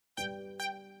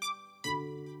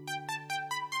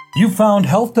You found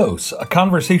Health Dose, a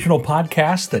conversational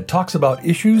podcast that talks about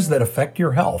issues that affect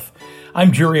your health.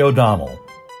 I'm Jerry O'Donnell.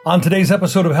 On today's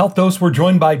episode of Health Dose, we're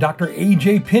joined by Dr.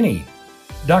 A.J. Pinney.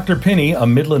 Dr. Pinney, a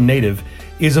Midland native,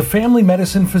 is a family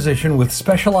medicine physician with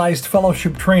specialized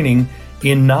fellowship training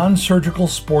in non-surgical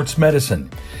sports medicine.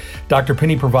 Dr.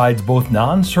 Pinney provides both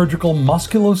non-surgical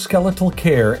musculoskeletal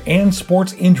care and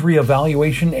sports injury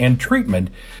evaluation and treatment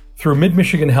through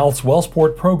Mid-Michigan Health's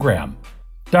WellSport program.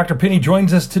 Dr. Pinney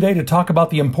joins us today to talk about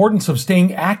the importance of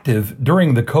staying active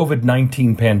during the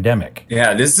COVID-19 pandemic.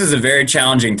 Yeah, this is a very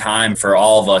challenging time for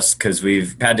all of us because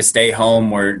we've had to stay home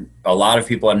where a lot of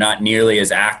people are not nearly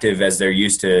as active as they're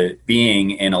used to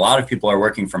being. And a lot of people are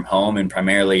working from home and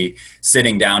primarily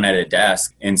sitting down at a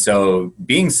desk. And so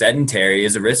being sedentary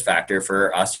is a risk factor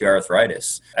for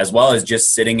osteoarthritis, as well as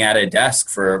just sitting at a desk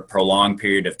for a prolonged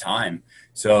period of time.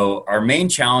 So our main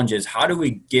challenge is how do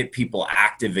we get people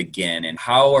active again, and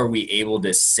how are we able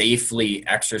to safely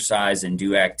exercise and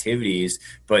do activities,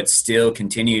 but still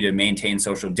continue to maintain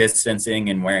social distancing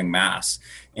and wearing masks?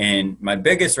 And my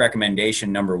biggest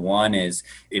recommendation, number one, is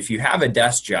if you have a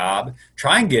desk job,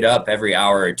 try and get up every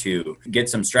hour or two, get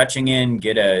some stretching in,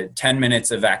 get a 10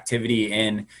 minutes of activity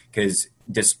in, because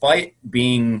despite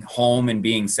being home and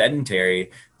being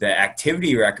sedentary, the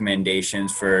activity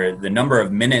recommendations for the number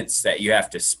of minutes that you have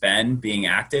to spend being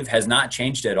active has not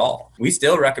changed at all. We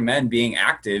still recommend being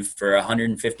active for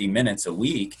 150 minutes a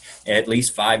week, at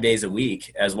least 5 days a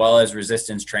week, as well as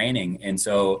resistance training. And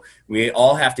so we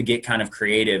all have to get kind of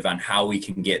creative on how we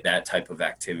can get that type of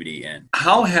activity in.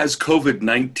 How has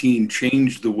COVID-19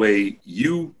 changed the way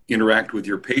you interact with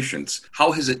your patients?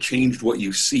 How has it changed what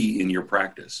you see in your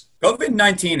practice?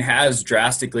 COVID-19 has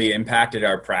drastically impacted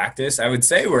our practice. I would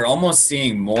say we're almost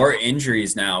seeing more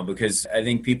injuries now because I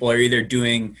think people are either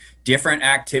doing different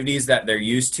activities that they're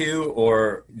used to,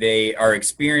 or they are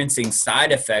experiencing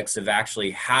side effects of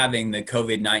actually having the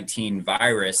COVID-19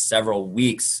 virus several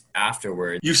weeks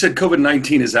afterwards. You said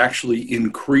COVID-19 has actually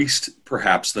increased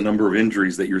perhaps the number of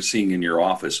injuries that you're seeing in your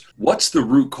office. What's the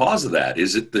root cause of that?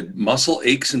 Is it the muscle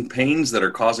aches and pains that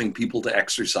are causing people to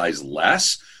exercise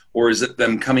less? Or is it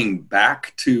them coming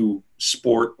back to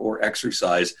sport or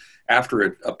exercise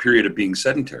after a period of being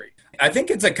sedentary? I think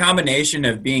it's a combination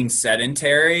of being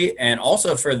sedentary and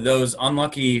also for those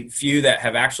unlucky few that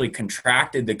have actually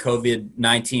contracted the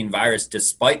COVID-19 virus,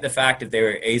 despite the fact that they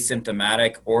were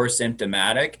asymptomatic or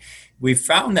symptomatic. We've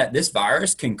found that this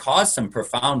virus can cause some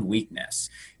profound weakness.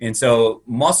 And so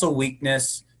muscle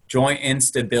weakness, joint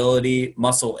instability,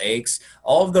 muscle aches,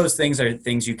 all of those things are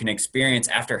things you can experience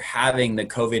after having the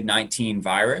COVID-19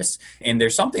 virus. And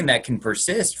there's something that can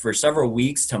persist for several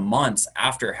weeks to months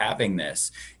after having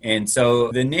this. And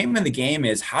so the name of the game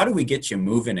is, how do we get you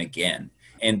moving again?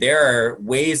 And there are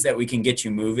ways that we can get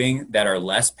you moving that are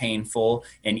less painful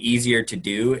and easier to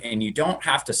do, and you don't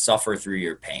have to suffer through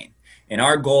your pain. And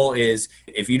our goal is,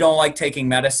 if you don't like taking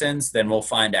medicines, then we'll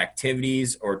find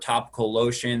activities or topical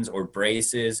lotions or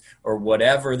braces or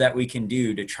whatever that we can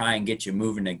do to try and get you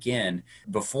moving again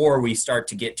before we start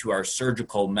to get to our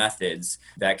surgical methods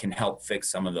that can help fix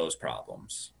some of those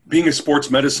problems. Being a sports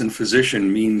medicine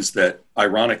physician means that,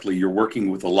 ironically, you're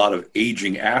working with a lot of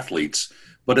aging athletes,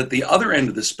 but at the other end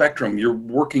of the spectrum, you're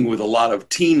working with a lot of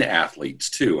teen athletes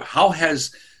too. How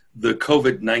has the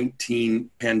COVID-19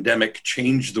 pandemic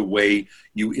changed the way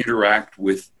you interact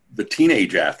with the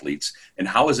teenage athletes, and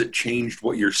how has it changed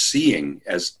what you're seeing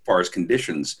as far as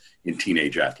conditions in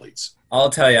teenage athletes? I'll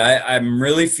tell you, I'm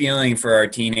really feeling for our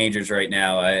teenagers right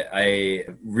now. I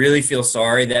really feel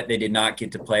sorry that they did not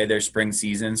get to play their spring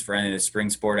seasons for any of the spring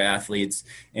sport athletes.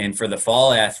 And for the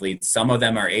fall athletes, some of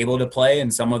them are able to play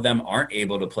and some of them aren't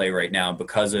able to play right now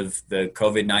because of the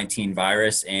COVID-19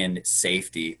 virus and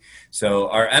safety. So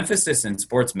our emphasis in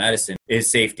sports medicine is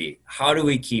safety. How do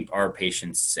we keep our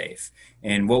patients safe?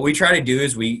 And what we try to do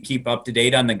is we keep up to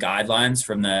date on the guidelines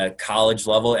from the college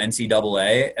level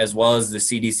NCAA as well as the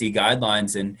CDC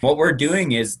guidelines. And what we're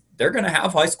doing is they're going to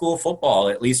have high school football,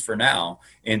 at least for now.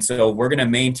 And so we're going to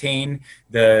maintain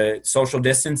the social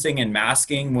distancing and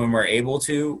masking when we're able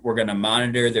to. We're going to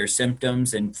monitor their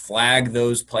symptoms and flag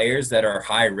those players that are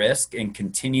high risk and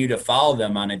continue to follow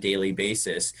them on a daily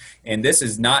basis. And this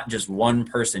is not just one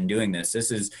person doing this.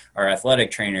 This is our athletic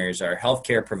trainers, our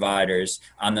healthcare providers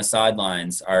on the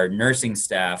sidelines, our nursing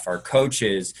staff, our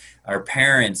coaches, our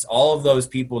parents. All of those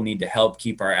people need to help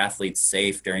keep our athletes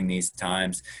safe during these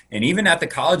times. And even at the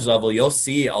college level, you'll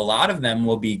see a lot of them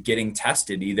will be getting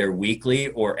tested either weekly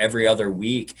or every other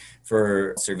week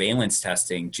for surveillance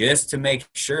testing, just to make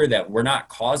sure that we're not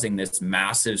causing this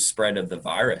massive spread of the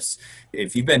virus.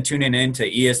 If you've been tuning into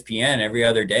ESPN every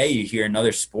other day, you hear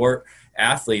another sport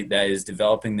athlete that is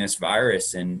developing this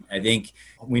virus. And I think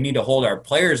we need to hold our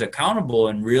players accountable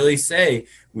and really say,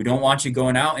 we don't want you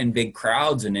going out in big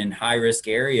crowds and in high risk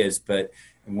areas, but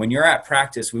when you're at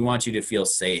practice, we want you to feel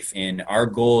safe. And our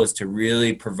goal is to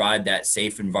really provide that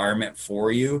safe environment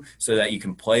for you so that you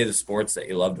can play the sports that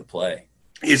you love to play.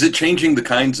 Is it changing the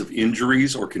kinds of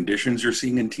injuries or conditions you're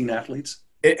seeing in teen athletes?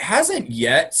 It hasn't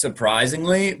yet,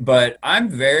 surprisingly, but I'm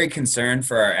very concerned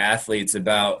for our athletes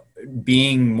about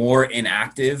being more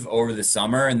inactive over the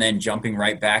summer and then jumping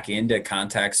right back into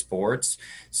contact sports.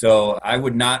 So I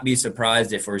would not be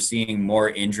surprised if we're seeing more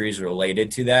injuries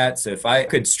related to that. So if I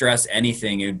could stress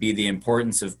anything, it would be the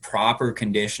importance of proper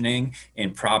conditioning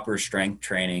and proper strength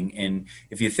training. And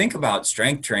if you think about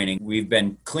strength training, we've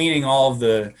been cleaning all of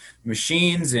the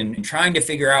machines and trying to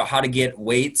figure out how to get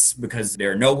weights because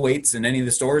there are no weights in any of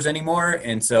the stores anymore.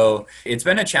 And so it's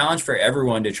been a challenge for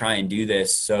everyone to try and do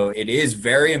this. So it is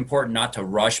very important not to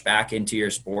rush back into your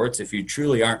sports if you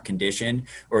truly aren't conditioned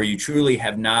or you truly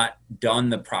have not done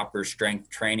the proper strength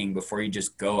training before you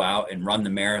just go out and run the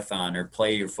marathon or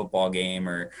play your football game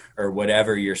or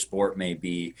whatever your sport may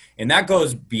be. And that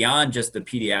goes beyond just the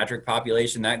pediatric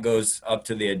population. That goes up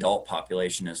to the adult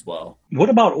population as well. What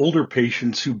about older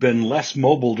patients who've been less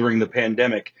mobile during the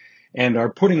pandemic and are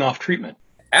putting off treatment?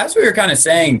 As we were kind of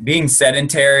saying, being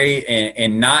sedentary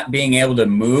and not being able to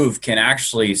move can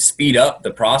actually speed up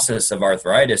the process of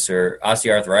arthritis or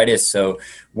osteoarthritis. So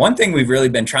one thing we've really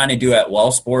been trying to do at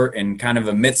WellSport and kind of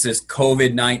amidst this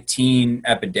COVID-19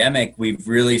 epidemic, we've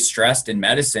really stressed in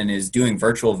medicine is doing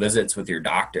virtual visits with your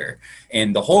doctor.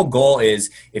 And the whole goal is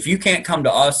if you can't come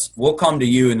to us, we'll come to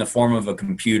you in the form of a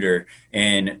computer.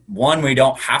 And one, we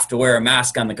don't have to wear a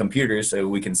mask on the computer so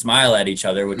we can smile at each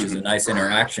other, which is a nice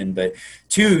interaction. But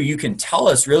two, you can tell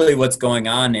us really what's going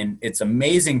on. And it's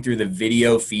amazing through the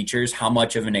video features how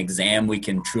much of an exam we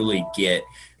can truly get.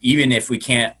 Even if we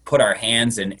can't put our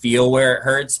hands and feel where it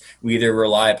hurts, we either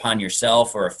rely upon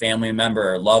yourself or a family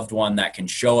member or loved one that can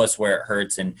show us where it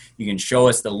hurts, and you can show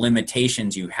us the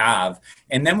limitations you have.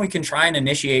 And then we can try and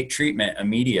initiate treatment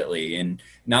immediately. And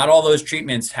not all those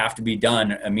treatments have to be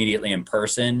done immediately in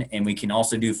person. And we can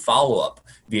also do follow-up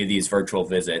via these virtual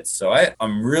visits. So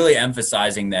I'm really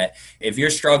emphasizing that if you're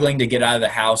struggling to get out of the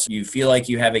house, you feel like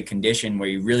you have a condition where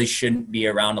you really shouldn't be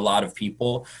around a lot of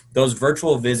people, those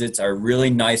virtual visits are a really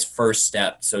nice first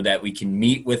step so that we can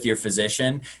meet with your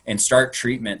physician and start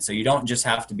treatment so you don't just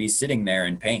have to be sitting there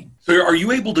in pain. So are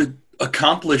you able to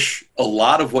accomplish a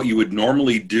lot of what you would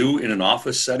normally do in an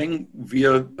office setting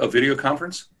via a video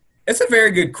conference? It's a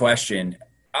very good question.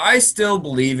 I still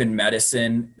believe in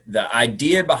medicine. The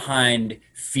idea behind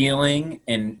feeling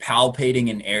and palpating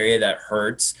an area that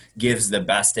hurts gives the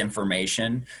best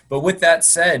information. But with that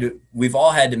said, we've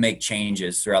all had to make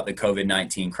changes throughout the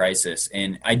COVID-19 crisis.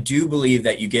 And I do believe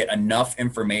that you get enough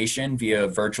information via a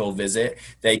virtual visit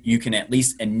that you can at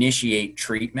least initiate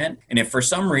treatment. And if for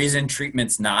some reason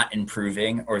treatment's not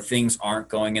improving or things aren't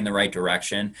going in the right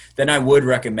direction, then I would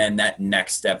recommend that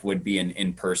next step would be an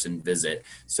in-person visit.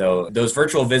 So those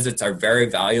virtual visits are very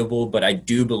valuable, but I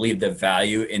do believe the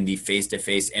value in the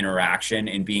face-to-face interaction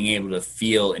and being able to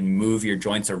feel and move your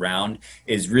joints around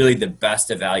is really the best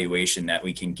evaluation that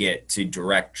we can get to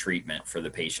direct treatment for the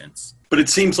patients. But it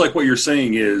seems like what you're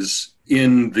saying is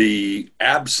in the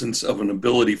absence of an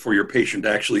ability for your patient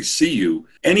to actually see you,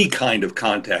 any kind of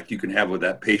contact you can have with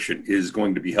that patient is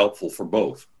going to be helpful for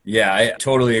both. Yeah, I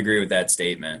totally agree with that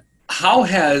statement. How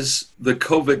has the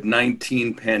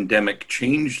COVID-19 pandemic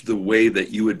changed the way that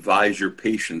you advise your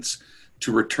patients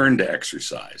to return to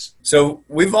exercise? So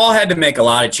we've all had to make a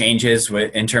lot of changes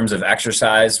in terms of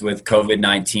exercise with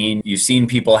COVID-19. You've seen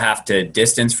people have to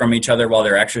distance from each other while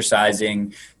they're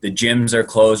exercising. The gyms are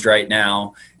closed right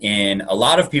now. And a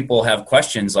lot of people have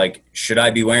questions like, should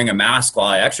I be wearing a mask while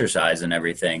I exercise and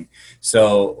everything?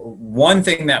 So one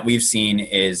thing that we've seen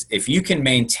is if you can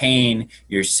maintain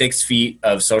your 6 feet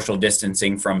of social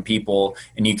distancing from people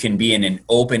and you can be in an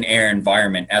open air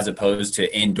environment as opposed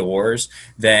to indoors,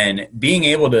 then being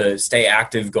able to stay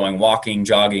active, going walking,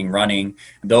 jogging, running,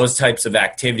 those types of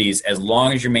activities, as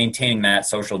long as you're maintaining that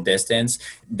social distance,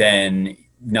 then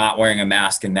not wearing a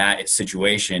mask in that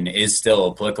situation is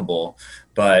still applicable.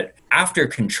 But after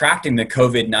contracting the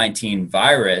COVID-19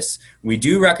 virus, we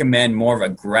do recommend more of a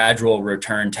gradual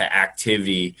return to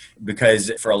activity,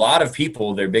 because for a lot of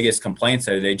people, their biggest complaints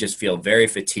are they just feel very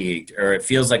fatigued, or it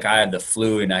feels like I have the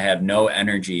flu and I have no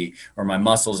energy, or my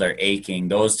muscles are aching,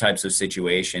 those types of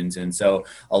situations. And so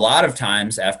a lot of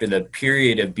times after the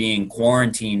period of being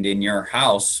quarantined in your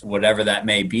house, whatever that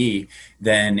may be,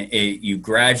 then you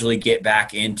gradually get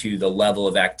back into the level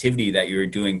of activity that you were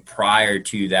doing prior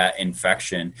to that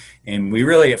infection. And we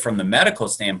really, from the medical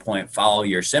standpoint, follow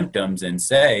your symptoms and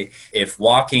say, if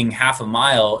walking half a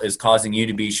mile is causing you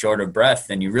to be short of breath,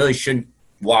 then you really shouldn't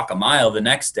walk a mile the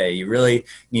next day. You really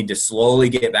need to slowly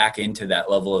get back into that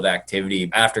level of activity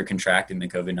after contracting the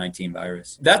COVID-19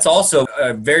 virus. That's also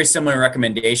a very similar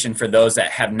recommendation for those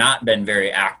that have not been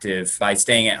very active by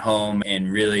staying at home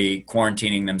and really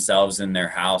quarantining themselves in their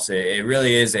house. It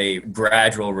really is a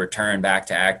gradual return back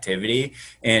to activity.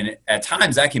 And at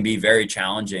times that can be very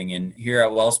challenging. And here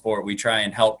at WellSport, we try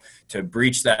and help to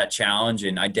breach that challenge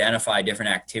and identify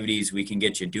different activities we can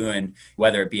get you doing,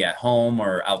 whether it be at home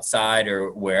or outside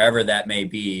or wherever that may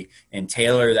be, and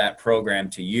tailor that program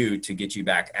to you to get you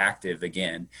back active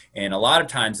again. And a lot of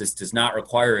times this does not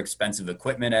require expensive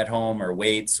equipment at home or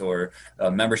weights or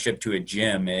a membership to a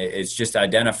gym. It's just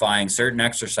identifying certain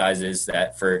exercises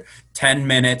that for 10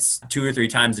 minutes, 2 or 3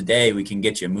 times a day, we can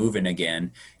get you moving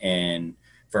again. And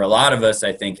for a lot of us,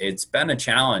 I think it's been a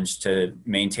challenge to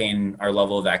maintain our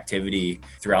level of activity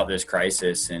throughout this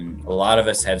crisis. And a lot of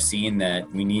us have seen that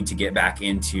we need to get back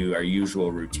into our usual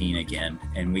routine again,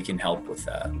 and we can help with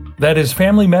that. That is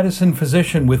family medicine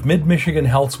physician with Mid-Michigan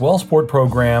Health's WellSport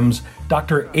programs,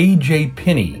 Dr. A.J.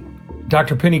 Pinney.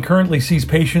 Dr. Pinney currently sees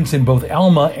patients in both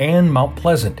Alma and Mount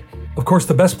Pleasant. Of course,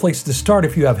 the best place to start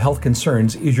if you have health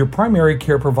concerns is your primary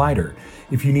care provider.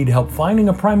 If you need help finding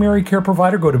a primary care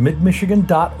provider, go to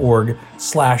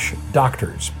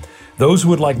midmichigan.org/doctors. Those who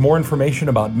would like more information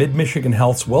about Mid-Michigan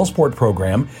Health's WellSport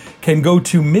program can go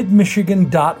to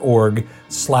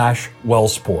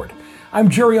midmichigan.org/WellSport. I'm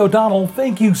Jerry O'Donnell.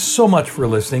 Thank you so much for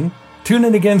listening. Tune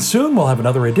in again soon. We'll have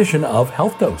another edition of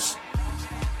Health Dose.